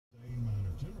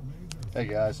Hey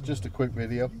guys, just a quick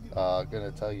video.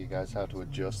 Gonna tell you guys how to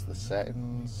adjust the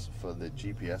settings for the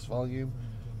GPS volume.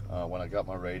 When I got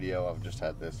my radio, I've just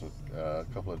had this a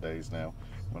couple of days now.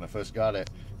 When I first got it,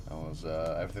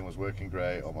 everything was working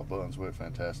great. All my buttons worked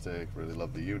fantastic. Really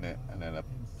loved the unit. And then I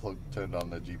turned on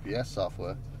the GPS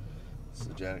software.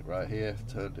 Sogenic right here.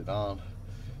 Turned it on.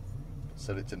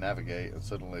 Set it to navigate, and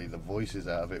suddenly the voices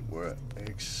out of it were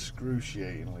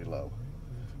excruciatingly low.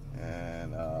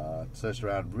 And searched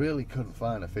around, really couldn't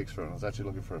find a fix for it. I was actually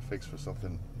looking for a fix for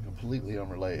something completely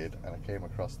unrelated, and I came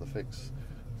across the fix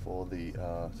for the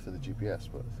GPS.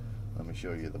 But let me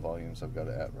show you the volumes I've got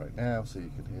it at right now, so you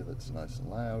can hear that it's nice and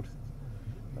loud.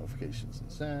 Notifications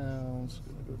and sounds.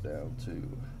 Going to go down to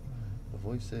the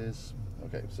voices.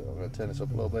 Okay, so I'm going to turn this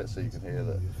up a little bit so you can hear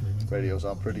that radio's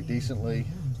on pretty decently,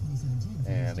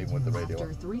 and even with the radio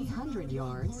After 300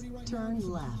 yards, turn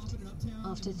left.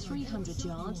 After 300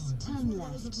 yards, turn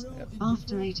left. Yep.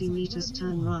 After 80 meters,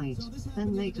 turn right,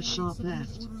 then make a sharp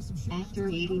left. After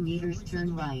 80 meters,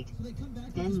 turn right,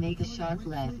 then make a sharp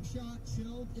left.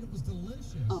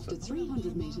 After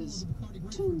 300 meters,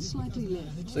 turn slightly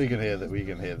left. So you can hear that we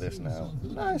can hear this now,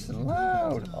 nice and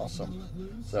loud. Awesome.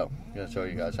 So I'm going to show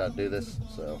you guys how to do this.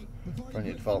 So from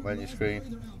your default menu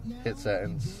screen, hit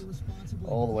settings,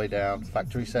 all the way down,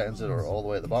 factory settings that are all the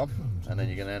way at the bottom, and then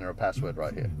you're going to enter a password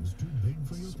right here.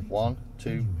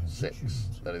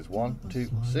 126. That is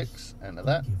 126. Enter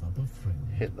that.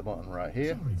 Hit the button right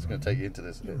here. It's going to take you into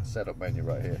this setup menu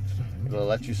right here. It'll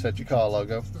let you set your car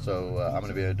logo. So I'm going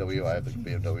to be a BMW. I have the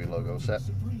BMW logo set.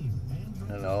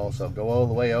 And I'll also go all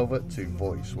the way over to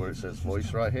voice, where it says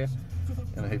voice right here.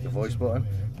 And I hit the voice button.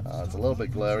 It's a little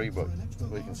bit blurry, but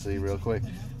we can see real quick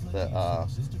that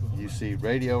you see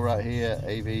radio right here,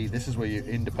 AV. This is where you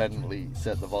independently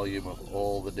set the volume of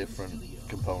all the different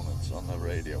components on the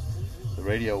radio. The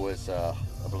radio is, I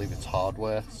believe it's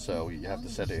hardware, so you have to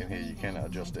set it in here. You cannot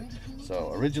adjust it.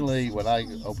 So originally, when I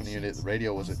opened the unit, the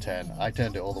radio was at 10. I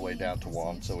turned it all the way down to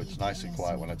 1, so it's nice and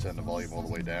quiet when I turn the volume all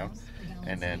the way down.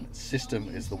 And then system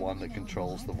is the one that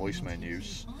controls the voice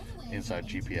menus inside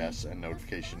GPS and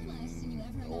notification,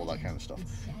 all that kind of stuff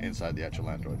inside the actual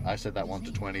Android. I set that one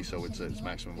to 20, so it's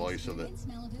maximum voice, so that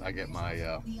I get my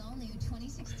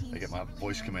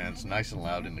voice commands nice and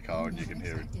loud in the car, and you can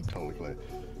hear it totally clear.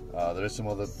 There is some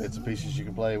other bits and pieces you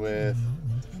can play with.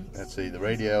 Let's see, the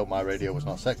radio. My radio was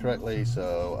not set correctly,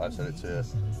 so I set it to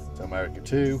America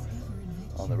 2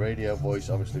 on the radio. Voice,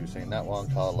 obviously we've seen that one.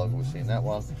 Car logo, we've seen that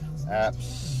one.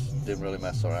 Apps, didn't really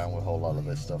mess around with a whole lot of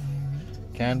this stuff.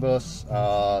 CAN bus,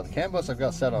 the CAN bus I've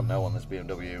got set on no on this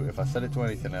BMW. If I set it to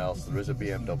anything else, there is a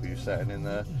BMW setting in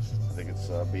there. I think it's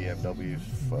BMW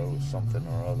for something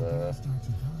or other.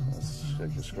 Let's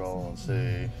take a scroll and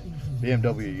see.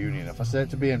 BMW Union. If I set it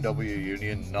to BMW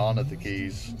Union, none of the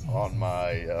keys on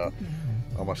my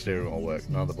steering will work.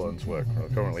 None of the buttons work.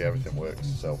 Currently everything works,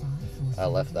 so I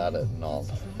left that at none,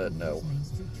 at no.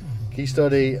 Key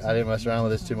study, I didn't mess around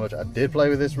with this too much. I did play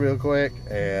with this real quick,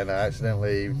 and I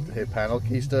accidentally hit panel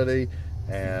key study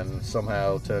and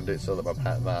somehow turned it so that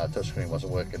my touchscreen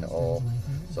wasn't working at all.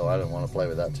 So I didn't want to play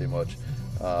with that too much.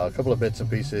 A couple of bits and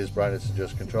pieces, brightness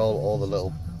adjust control, all the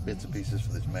little bits and pieces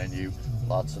for this menu.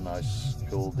 Lots of nice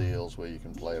cool deals where you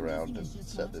can play around and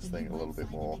set this thing a little bit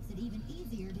more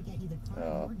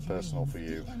personal for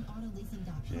you.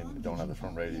 If you don't have the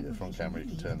front camera, you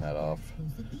can turn that off,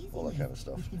 all that kind of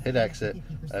stuff. Hit exit.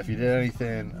 If you did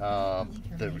anything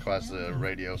that requires the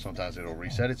radio, sometimes it'll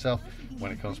reset itself. When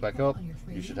it comes back up,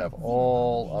 you should have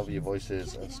all of your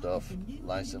voices and stuff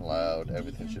nice and loud.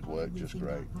 Everything should work just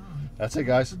great. That's it,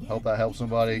 guys. Hope that helps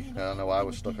somebody. I know I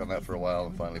was stuck on that for a while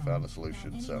and finally found a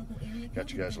solution, so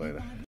catch you guys later.